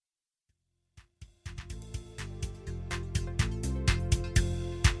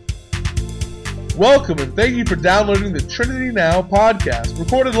Welcome and thank you for downloading the Trinity Now podcast,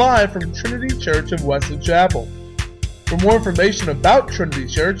 recorded live from Trinity Church of Wesley Chapel. For more information about Trinity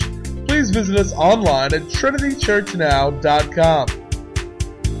Church, please visit us online at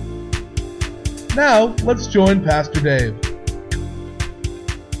trinitychurchnow.com. Now, let's join Pastor Dave.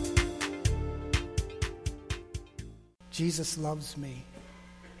 Jesus loves me.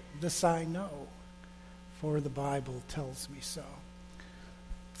 This I know, for the Bible tells me so.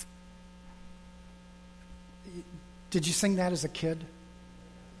 Did you sing that as a kid?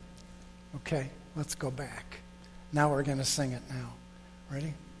 Okay, let's go back. Now we're going to sing it now.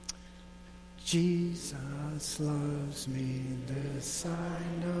 Ready? Jesus loves me, this I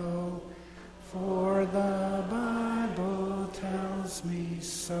know, for the Bible tells me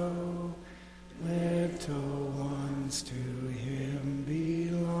so. Little ones to him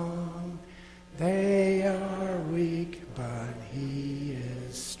belong. They are weak, but he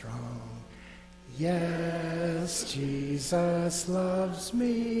is strong. Yes, Jesus loves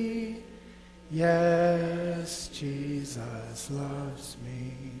me. Yes, Jesus loves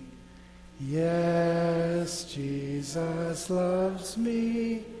me. Yes, Jesus loves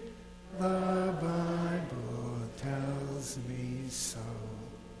me. The Bible tells me so.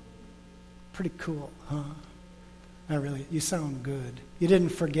 Pretty cool, huh? You sound good. You didn't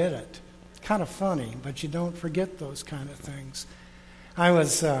forget it. Kind of funny, but you don't forget those kind of things.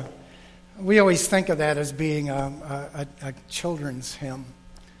 We always think of that as being a children's hymn,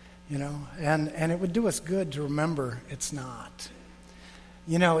 you know, and it would do us good to remember it's not.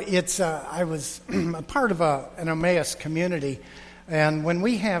 You know, I was a part of an Emmaus community, and when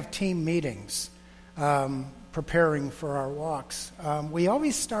we have team meetings, preparing for our walks, we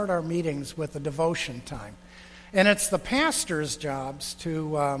always start our meetings with a devotion time. And it's the pastor's jobs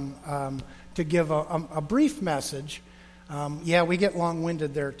to give a brief message. We get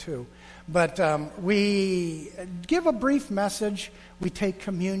long-winded there too. But we give a brief message, we take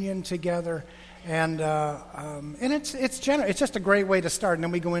communion together, and it's just a great way to start, and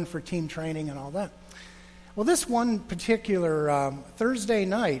then we go in for team training and all that. Well, this one particular Thursday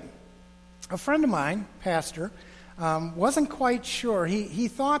night, a friend of mine, pastor, wasn't quite sure. He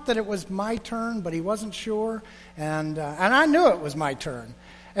thought that it was my turn, but he wasn't sure, and I knew it was my turn.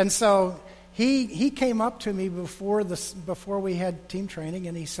 And so he came up to me before we had team training,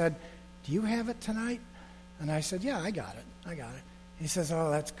 and he said, "Do you have it tonight?" And I said, "Yeah, I got it. He says, "Oh,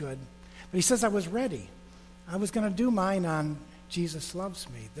 that's good." But he says, "I was ready. I was going to do mine on Jesus loves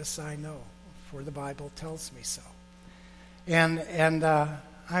me. This I know, for the Bible tells me so." And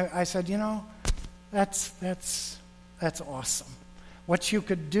I said, "You know, that's awesome. What you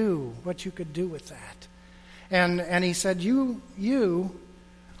could do with that." And he said, "You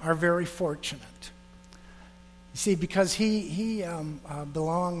are very fortunate." You see, because he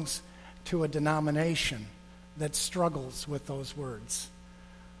belongs to a denomination that struggles with those words.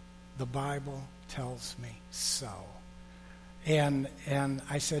 The Bible tells me so. And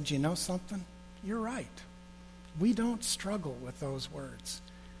I said, "You know something? You're right. We don't struggle with those words.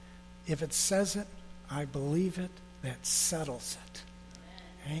 If it says it, I believe it, that settles it."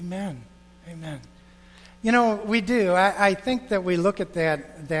 Amen. Amen. You know, we do. I think that we look at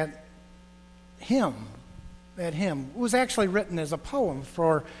that hymn. That hymn was actually written as a poem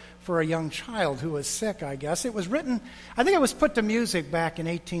for a young child who was sick, I guess. It was written, I think it was put to music back in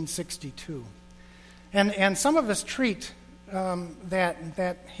 1862. And some of us treat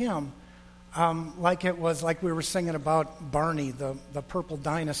that hymn like it was like we were singing about Barney, the purple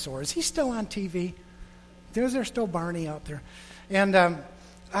dinosaur. Is he still on TV? Is there still Barney out there? And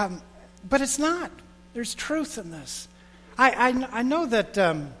but it's not. There's truth in this. I know that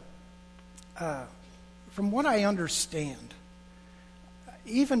from what I understand,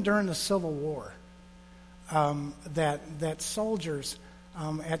 even during the Civil War, that soldiers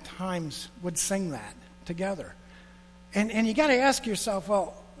at times would sing that together. And you got to ask yourself,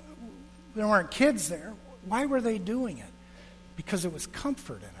 well, there weren't kids there. Why were they doing it? Because it was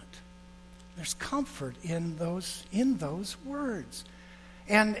comfort in it. There's comfort in those words.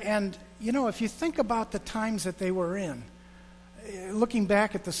 And you know, if you think about the times that they were in, looking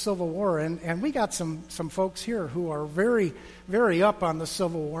back at the Civil War, and we got some folks here who are very, very up on the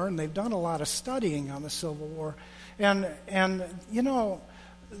Civil War, and they've done a lot of studying on the Civil War. And you know,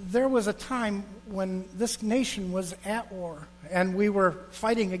 there was a time when this nation was at war, and we were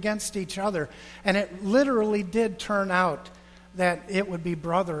fighting against each other, and it literally did turn out that it would be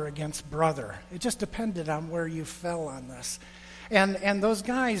brother against brother. It just depended on where you fell on this. And those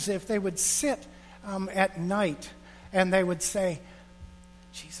guys, if they would sit at night and they would say,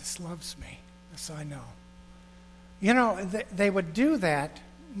 "Jesus loves me, this I know." You know, they would do that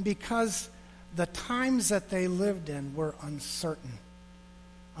because the times that they lived in were uncertain.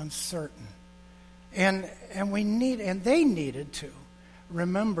 Uncertain. And they needed to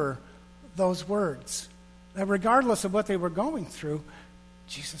remember those words. That regardless of what they were going through,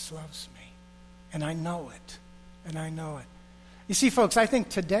 Jesus loves me. And I know it. And I know it. You see, folks, I think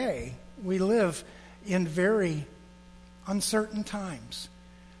today we live in very uncertain times.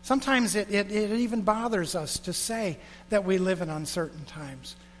 Sometimes it even bothers us to say that we live in uncertain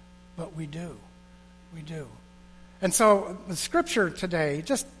times. But we do. We do. And so the scripture today,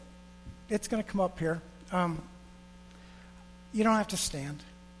 it's going to come up here. You don't have to stand.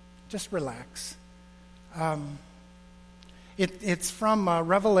 Just relax. It's from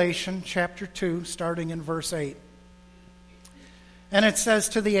Revelation chapter 2, starting in verse 8. And it says,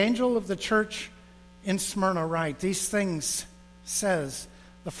 "To the angel of the church in Smyrna write, these things says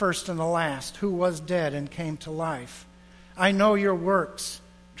the first and the last, who was dead and came to life. I know your works,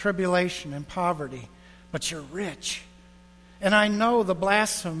 tribulation and poverty, but you're rich. And I know the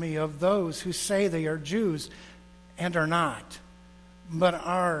blasphemy of those who say they are Jews and are not, but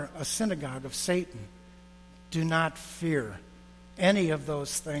are a synagogue of Satan. Do not fear any of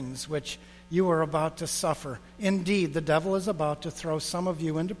those things which you are about to suffer. Indeed, the devil is about to throw some of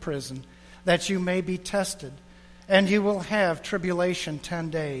you into prison, that you may be tested, and you will have tribulation 10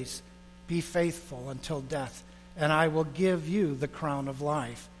 days. Be faithful until death, and I will give you the crown of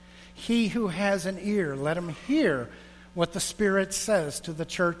life. He who has an ear, let him hear what the Spirit says to the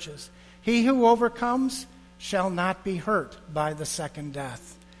churches. He who overcomes shall not be hurt by the second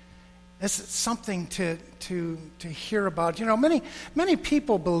death." This is something to hear about. You know, many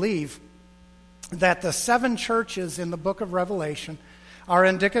people believe that the 7 churches in the book of Revelation are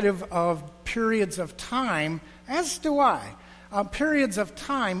indicative of periods of time, as do I, periods of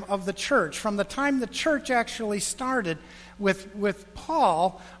time of the church, from the time the church actually started with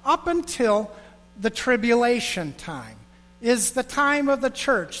Paul up until the tribulation time, is the time of the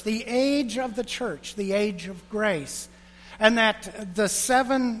church, the age of the church, the age of grace. And that the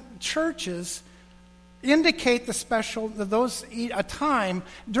 7 churches indicate a time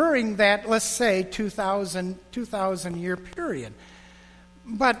during that, let's say, 2,000 year period.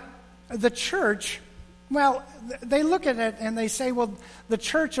 But the church, well, they look at it and they say, well, the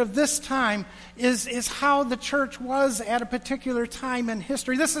church of this time is how the church was at a particular time in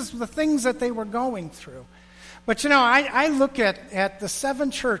history. This is the things that they were going through. But, you know, I look at the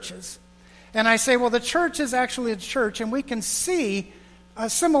 7 churches, and I say, well, the church is actually a church, and we can see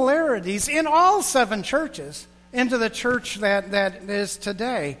similarities in all 7 churches into the church that is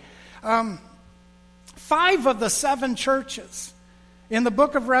today. 5 of the 7 churches in the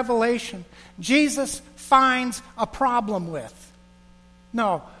book of Revelation, Jesus finds a problem with.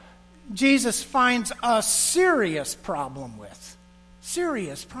 No, Jesus finds a serious problem with.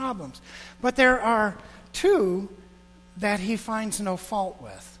 Serious problems. But there are 2 that he finds no fault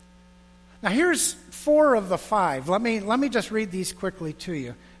with. Now here's 4 of the 5. Let me just read these quickly to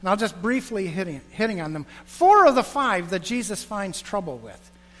you, and I'll just briefly hitting on them. 4 of the 5 that Jesus finds trouble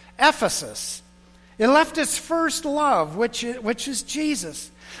with. Ephesus, it left its first love, which is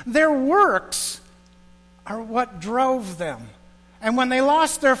Jesus. Their works are what drove them, and when they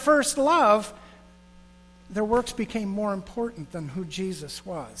lost their first love, their works became more important than who Jesus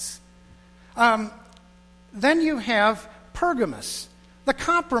was. Then you have Pergamos, the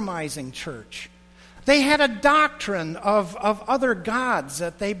compromising church. They had a doctrine of other gods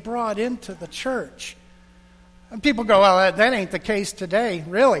that they brought into the church. And people go, well, that ain't the case today.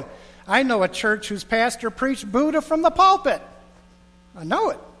 Really, I know a church whose pastor preached Buddha from the pulpit. I know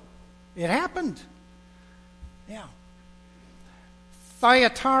it. It happened. Yeah.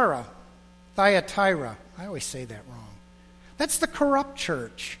 Thyatira. I always say that wrong. That's the corrupt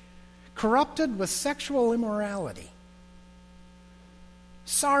church. Corrupted with sexual immorality.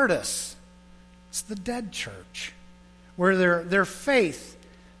 Sardis, it's the dead church, where their faith,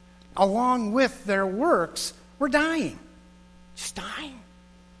 along with their works, were dying. Just dying.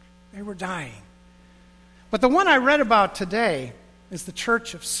 They were dying. But the one I read about today is the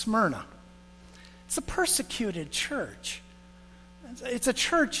church of Smyrna. It's a persecuted church. It's a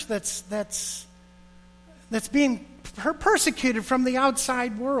church that's being persecuted from the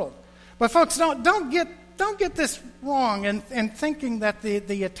outside world. But folks, don't get this wrong in thinking that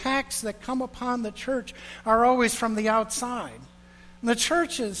the attacks that come upon the church are always from the outside. The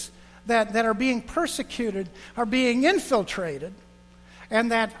churches that are being persecuted are being infiltrated,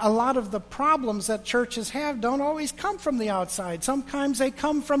 and that a lot of the problems that churches have don't always come from the outside. Sometimes they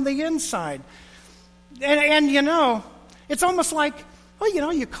come from the inside. And you know, it's almost like, well, you know,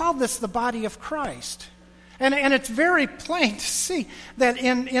 you call this the body of Christ. And it's very plain to see that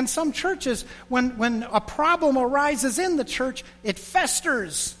in some churches, when a problem arises in the church, it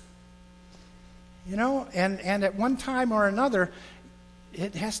festers. And at one time or another,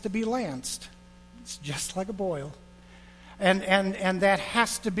 it has to be lanced. It's just like a boil. And that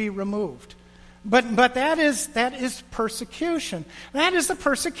has to be removed. But that is persecution. That is the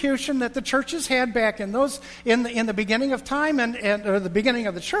persecution that the churches had back in the beginning of time or the beginning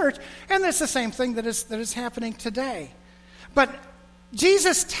of the church, and it's the same thing that is happening today. But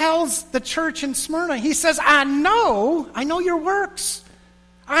Jesus tells the church in Smyrna, he says, I know your works.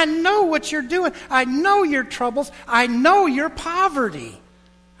 I know what you're doing. I know your troubles. I know your poverty.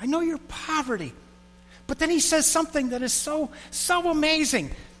 I know your poverty. But then he says something that is so amazing.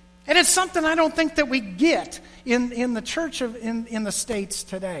 And it's something I don't think that we get in the church in the States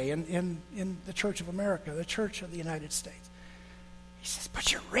today, in the Church of America, the Church of the United States. He says,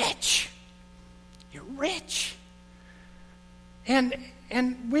 but you're rich. You're rich. And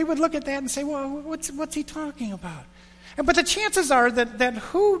we would look at that and say, well, what's he talking about? But the chances are that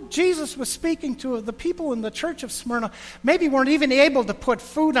who Jesus was speaking to, the people in the church of Smyrna, maybe weren't even able to put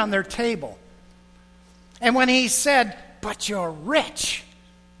food on their table. And when he said, but you're rich,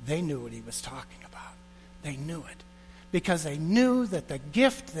 they knew what he was talking about. They knew it. Because they knew that the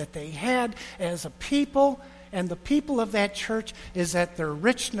gift that they had as a people and the people of that church is that their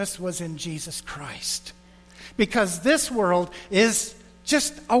richness was in Jesus Christ. Because this world is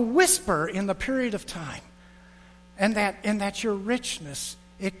just a whisper in the period of time. And that your richness,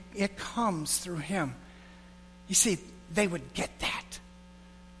 it comes through him. You see, they would get that.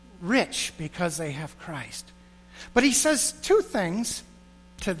 Rich because they have Christ. But he says two things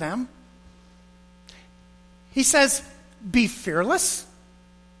to them. He says, be fearless.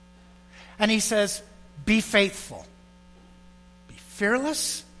 And he says, be faithful. Be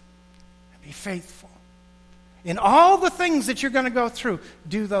fearless and be faithful. In all the things that you're going to go through,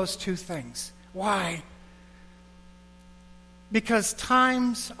 do those two things. Why? Because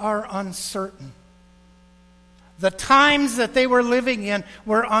times are uncertain. The times that they were living in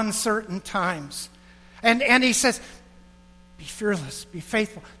were uncertain times. And he says, be fearless, be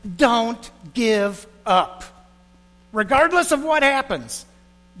faithful. Don't give up. Regardless of what happens,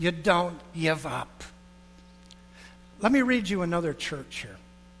 you don't give up. Let me read you another church here.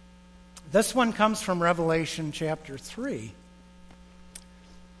 This one comes from Revelation chapter 3,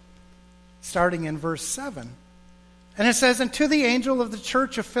 starting in verse 7. And it says, and to the angel of the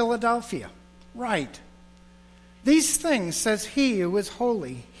church of Philadelphia, write, these things says he who is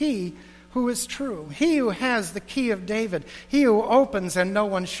holy, he who is true, he who has the key of David, he who opens and no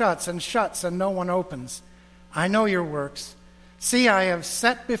one shuts, and shuts and no one opens. I know your works. See, I have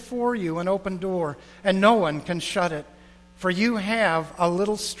set before you an open door, and no one can shut it. For you have a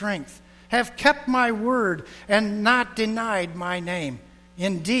little strength, have kept my word, and not denied my name.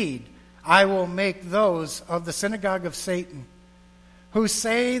 Indeed, I will make those of the synagogue of Satan, who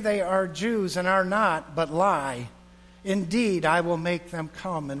say they are Jews and are not, but lie. Indeed, I will make them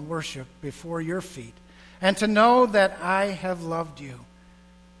come and worship before your feet, and to know that I have loved you,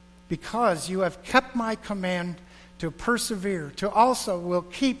 because you have kept my command to persevere, to also will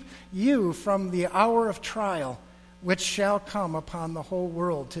keep you from the hour of trial, which shall come upon the whole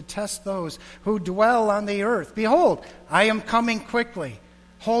world, to test those who dwell on the earth. Behold, I am coming quickly.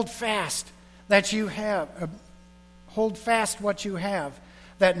 Hold fast that you have. Hold fast what you have,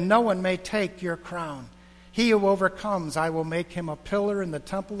 that no one may take your crown. He who overcomes, I will make him a pillar in the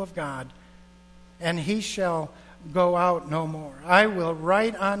temple of God, and he shall go out no more. I will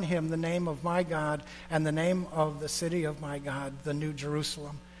write on him the name of my God and the name of the city of my God, the New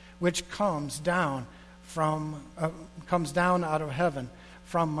Jerusalem, which comes down out of heaven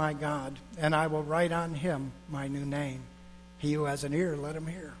from my God, and I will write on him my new name. He who has an ear, let him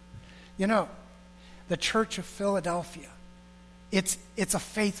hear. You know, the church of Philadelphia, it's a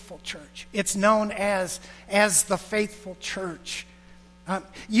faithful church. It's known as the faithful church.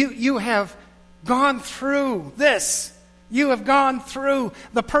 You have gone through this. You have gone through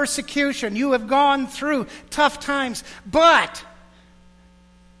the persecution. You have gone through tough times, but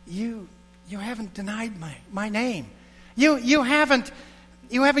you haven't denied my name. You haven't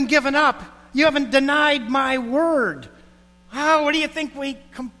given up. You haven't denied my word. Oh, what do you think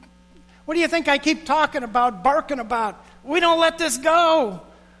I keep talking about, barking about? We don't let this go.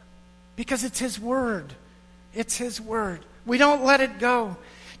 Because it's his word. It's his word. We don't let it go.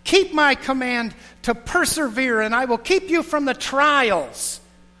 Keep my command to persevere, and I will keep you from the trials.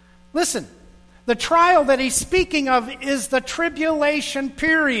 Listen, the trial that he's speaking of is the tribulation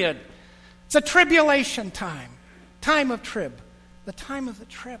period. It's a tribulation time. Time of trib. The time of the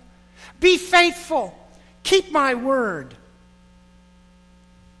trib. Be faithful. Keep my word.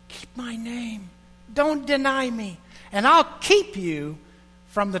 Keep my name. Don't deny me. And I'll keep you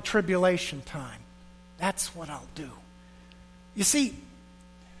from the tribulation time. That's what I'll do. You see,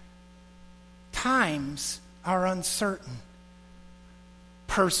 times are uncertain.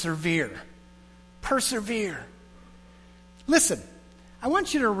 Persevere. Persevere. Listen, I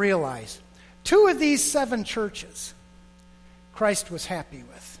want you to realize 2 of these 7 churches Christ was happy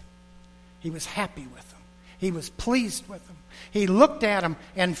with. He was happy with them. He was pleased with them. He looked at them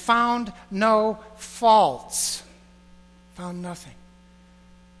and found no faults. Found nothing.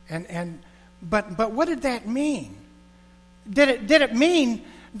 But what did that mean? Did it mean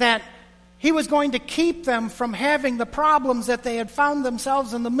that he was going to keep them from having the problems that they had found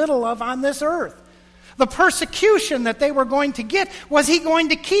themselves in the middle of on this earth? The persecution that they were going to get, was he going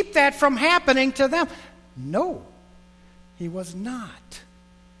to keep that from happening to them? No, he was not.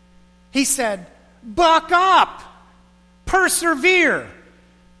 He said, buck up, persevere,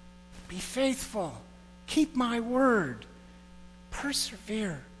 be faithful, keep my word,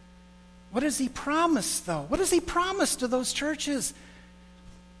 persevere. What does he promise, though? What does he promise to those churches?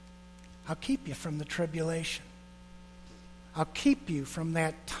 I'll keep you from the tribulation. I'll keep you from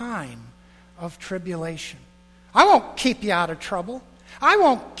that time of tribulation. I won't keep you out of trouble. I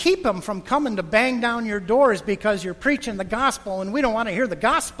won't keep them from coming to bang down your doors because you're preaching the gospel and we don't want to hear the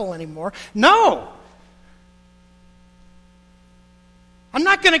gospel anymore. No! I'm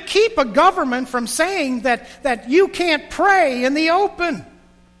not going to keep a government from saying that you can't pray in the open.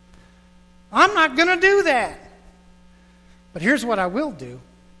 I'm not going to do that. But here's what I will do.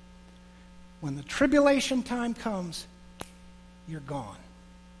 When the tribulation time comes, you're gone.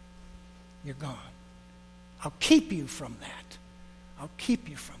 You're gone. I'll keep you from that. I'll keep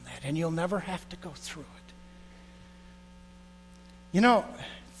you from that, and you'll never have to go through it. You know,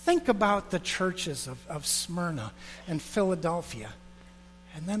 think about the churches of Smyrna and Philadelphia,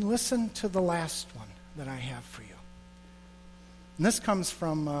 and then listen to the last one that I have for you. And this comes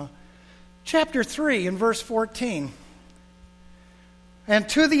from chapter 3 and verse 14. And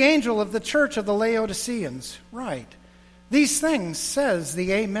to the angel of the church of the Laodiceans, write, these things says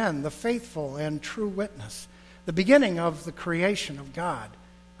the Amen, the faithful and true witness, the beginning of the creation of God.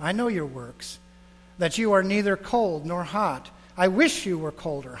 I know your works, that you are neither cold nor hot. I wish you were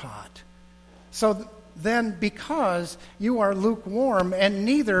cold or hot. So then, because you are lukewarm and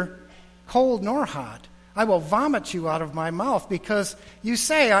neither cold nor hot, I will vomit you out of my mouth, because you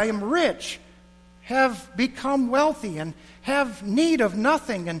say, I am rich, have become wealthy, and have need of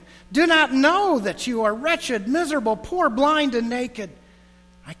nothing, and do not know that you are wretched, miserable, poor, blind, and naked.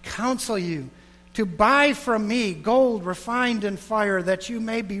 I counsel you to buy from me gold refined in fire, that you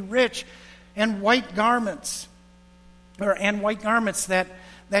may be rich, and white garments,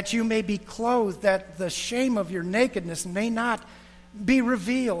 that you may be clothed, that the shame of your nakedness may not be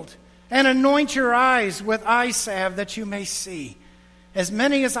revealed, and anoint your eyes with eye salve, that you may see. As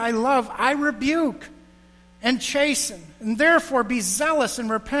many as I love, I rebuke and chasten, and therefore be zealous and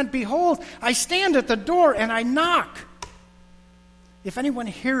repent. Behold, I stand at the door and I knock. If anyone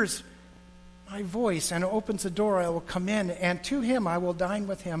hears my voice and opens the door, I will come in, and to him I will dine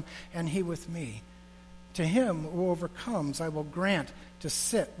with him, and he with me. To him who overcomes, I will grant to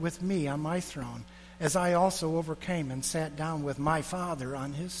sit with me on my throne, as I also overcame and sat down with my Father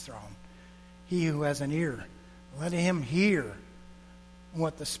on his throne. He who has an ear, let him hear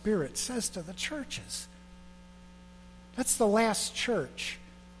what the Spirit says to the churches. That's the last church.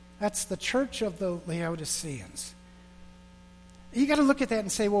 That's the church of the Laodiceans. You got to look at that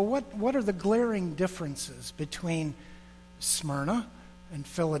and say, well, what are the glaring differences between Smyrna and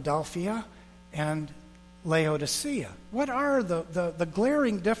Philadelphia and Laodicea? What are the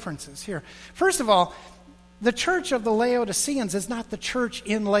glaring differences here? First of all, the church of the Laodiceans is not the church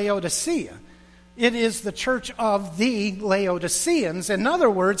in Laodicea. It is the church of the Laodiceans. In other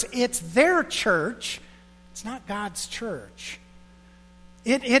words, it's their church. It's not God's church.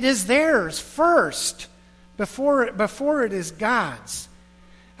 It is theirs first before it is God's.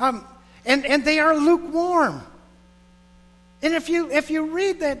 And they are lukewarm. And if you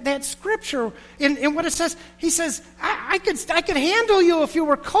read that scripture in what it says, he says, I could handle you if you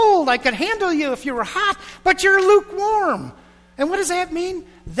were cold. I could handle you if you were hot, but you're lukewarm. And what does that mean?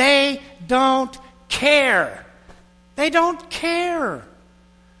 They don't care. They don't care.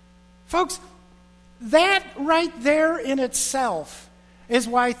 Folks, that right there in itself is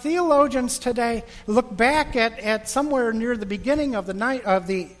why theologians today look back at somewhere near the beginning of the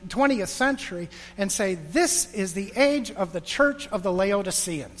 20th century and say, this is the age of the church of the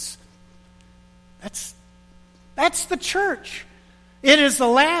Laodiceans. That's the church. It is the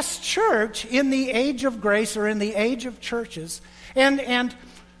last church in the age of grace or in the age of churches. And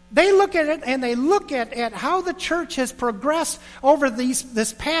they look at it and they look at how the church has progressed over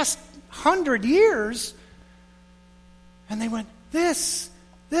this past 100 years. And they went, this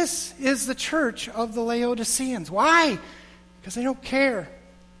is the church of the Laodiceans. Why? Because they don't care.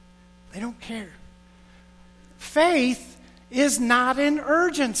 They don't care. Faith is not an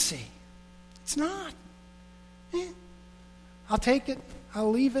urgency. It's not. I'll take it.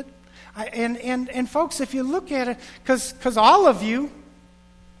 I'll leave it. And folks, if you look at it, because all of you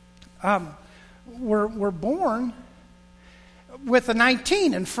were born with a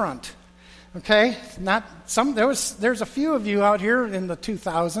 19 in front. Okay, not some. There's a few of you out here in the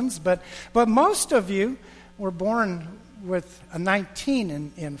 2000s, but most of you were born with a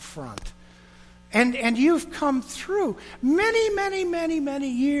 19 in front, and you've come through many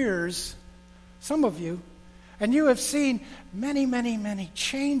years. Some of you, and you have seen many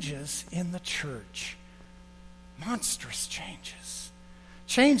changes in the church, monstrous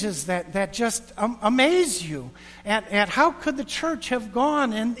changes that just amaze you at how could the church have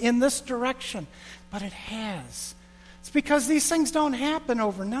gone in this direction. But it has. It's because these things don't happen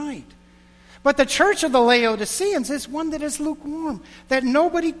overnight. But the church of the Laodiceans is one that is lukewarm, that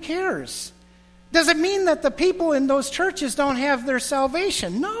nobody cares. Does it mean that the people in those churches don't have their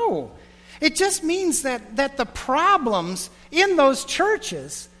salvation? No. It just means that the problems in those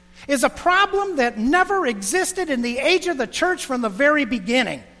churches is a problem that never existed in the age of the church from the very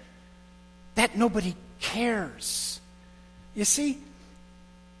beginning. That nobody cares. You see,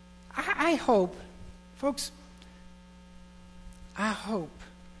 I hope, folks, I hope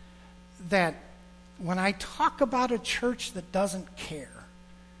that when I talk about a church that doesn't care,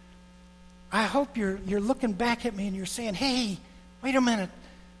 I hope you're looking back at me and you're saying, hey, wait a minute,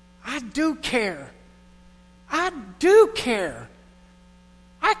 I do care. I do care.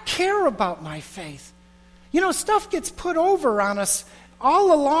 I care about my faith. You know, stuff gets put over on us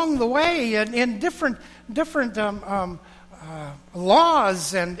all along the way in different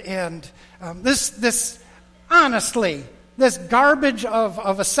laws and this honestly, this garbage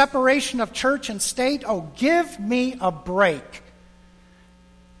of a separation of church and state. Oh, give me a break.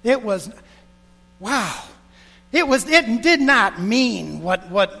 It was, wow. It did not mean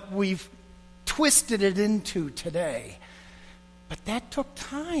what we've twisted it into today. But that took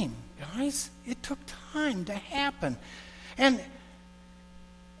time, guys. It took time to happen. And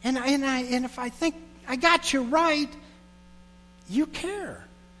if I think I got you right, you care.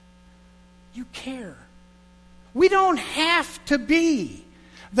 You care. We don't have to be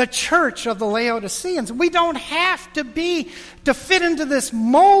the church of the Laodiceans. We don't have to fit into this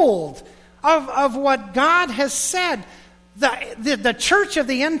mold of what God has said. The church of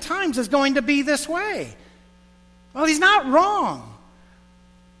the end times is going to be this way. Well, he's not wrong.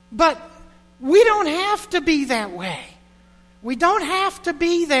 But we don't have to be that way. We don't have to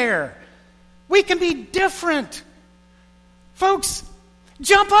be there. We can be different. Folks,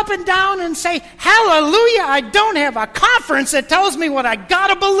 jump up and down and say, hallelujah, I don't have a conference that tells me what I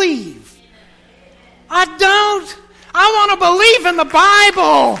gotta believe. I don't. I want to believe in the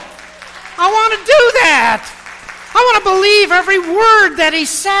Bible. I want to do that. I want to believe every word that he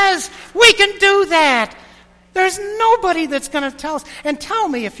says. We can do that. There's nobody that's going to tell us. And tell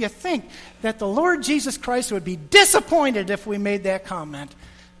me if you think that the Lord Jesus Christ would be disappointed if we made that comment.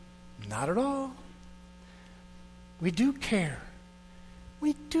 Not at all. We do care.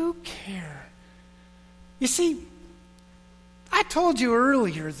 We do care. You see, I told you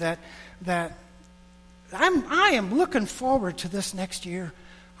earlier that I am looking forward to this next year.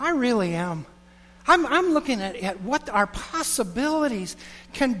 I really am. I'm looking at what our possibilities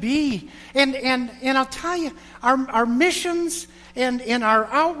can be. And I'll tell you, our missions and our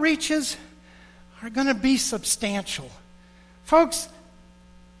outreaches are going to be substantial. Folks,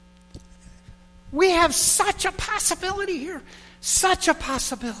 we have such a possibility here. Such a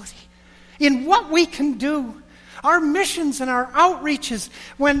possibility in what we can do. Our missions and our outreaches,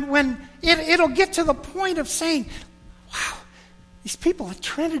 when it'll get to the point of saying, wow, these people at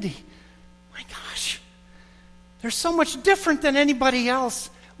Trinity, my gosh, they're so much different than anybody else.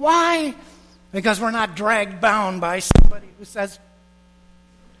 Why? Because we're not dragged down by somebody who says,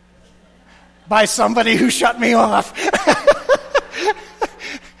 by somebody who shut me off.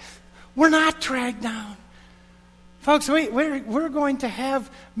 We're not dragged down. Folks, we're going to have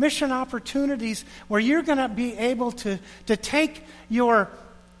mission opportunities where you're going to be able to take your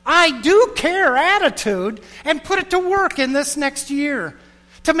I do care attitude and put it to work in this next year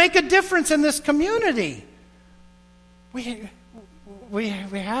to make a difference in this community. We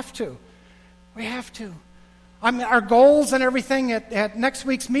have to. We have to. Our goals and everything at next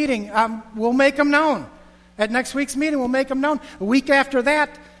week's meeting, we'll make them known. At next week's meeting, we'll make them known. A week after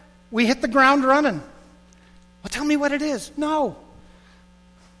that, we hit the ground running. Well, tell me what it is. No.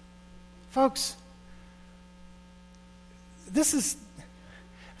 Folks, it's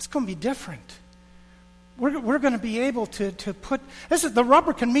going to be different. We're going to be able to put, the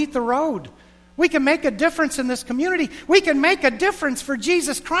rubber can meet the road. We can make a difference in this community. We can make a difference for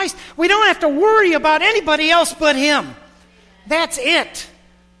Jesus Christ. We don't have to worry about anybody else but Him. That's it.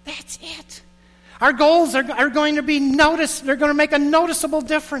 That's it. Our goals are going to be noticed. They're going to make a noticeable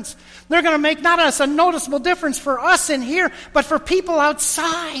difference. They're going to make not us a noticeable difference for us in here, but for people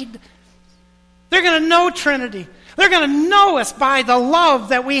outside. They're going to know Trinity. They're going to know us by the love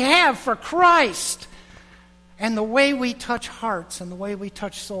that we have for Christ. And the way we touch hearts and the way we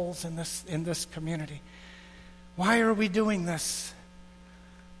touch souls in this community. Why are we doing this?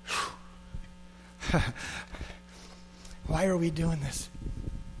 Why are we doing this?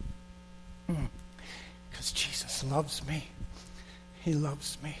 Because Jesus loves me. He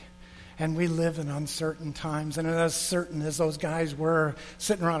loves me. And we live in uncertain times. And as certain as those guys were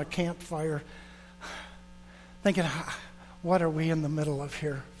sitting around a campfire, thinking, what are we in the middle of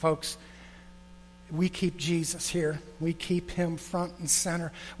here, folks? We keep Jesus here. We keep Him front and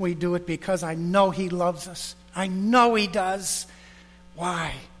center. We do it because I know He loves us. I know He does.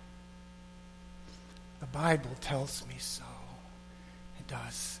 Why? The Bible tells me so. It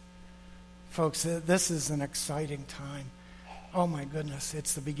does. Folks, this is an exciting time. Oh my goodness,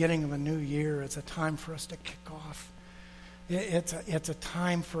 it's the beginning of a new year. It's a time for us to kick off. It's a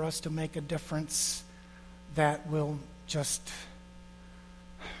time for us to make a difference that will just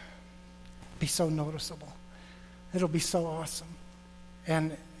be so noticeable. It'll be so awesome.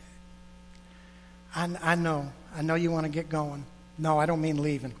 And I know you want to get going. No, I don't mean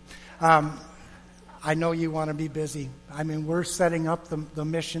leaving. I know you want to be busy. I mean, we're setting up the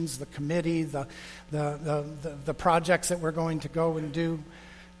missions, the committee, the projects that we're going to go and do.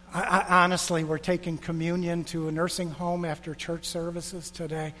 Honestly, we're taking communion to a nursing home after church services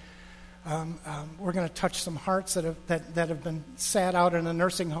today. We're going to touch some hearts that have been sat out in a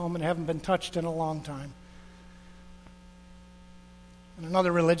nursing home and haven't been touched in a long time. And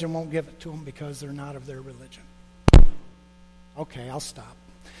another religion won't give it to them because they're not of their religion. Okay, I'll stop.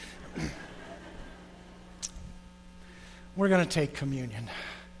 We're going to take communion.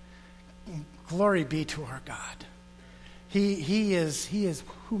 Glory be to our God. He is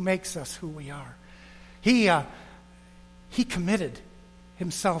who makes us who we are. He committed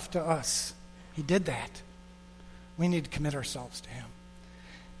Himself to us. He did that. We need to commit ourselves to Him.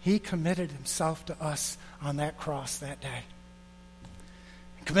 He committed Himself to us on that cross that day.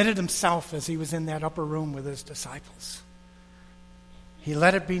 He committed Himself as He was in that upper room with His disciples. He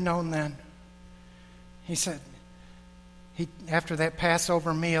let it be known then. He said, after that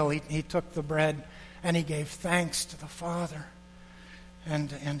Passover meal, he took the bread and He gave thanks to the Father.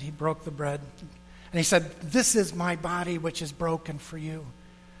 And He broke the bread. And He said, this is my body which is broken for you.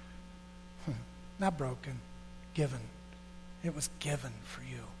 Not broken, given. It was given for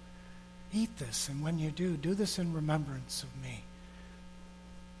you. Eat this, and when you do this in remembrance of me.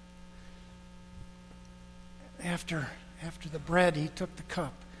 After the bread, He took the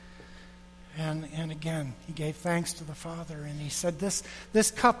cup. And again, He gave thanks to the Father, and He said,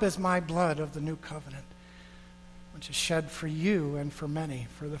 this cup is my blood of the new covenant, which is shed for you and for many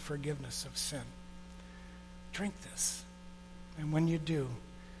for the forgiveness of sin. Drink this, and when you do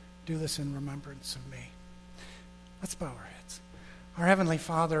this in remembrance of me. Let's bow our heads. Our Heavenly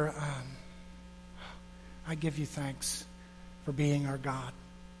Father, I give You thanks for being our God,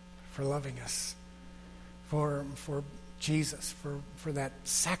 for loving us, for Jesus, for that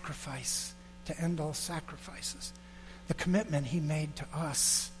sacrifice to end all sacrifices, the commitment He made to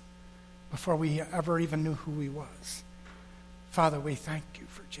us before we ever even knew who He was. Father, we thank You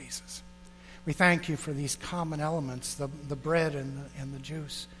for Jesus. We thank You for these common elements, the bread and the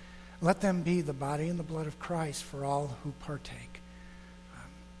juice. Let them be the body and the blood of Christ for all who partake.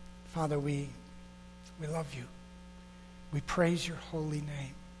 Father, we love You. We praise Your holy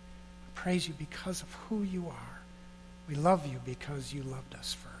name. We praise You because of who You are. We love You because You loved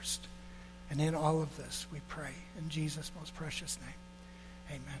us first. And in all of this, we pray in Jesus' most precious name.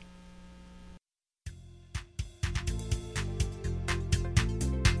 Amen.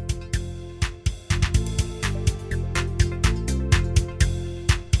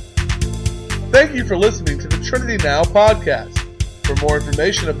 Thank you for listening to the Trinity Now podcast. For more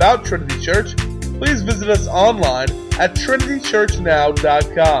information about Trinity Church, please visit us online at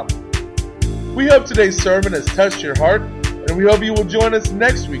trinitychurchnow.com. We hope today's sermon has touched your heart, and we hope you will join us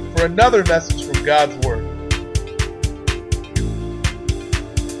next week for another message from God's Word.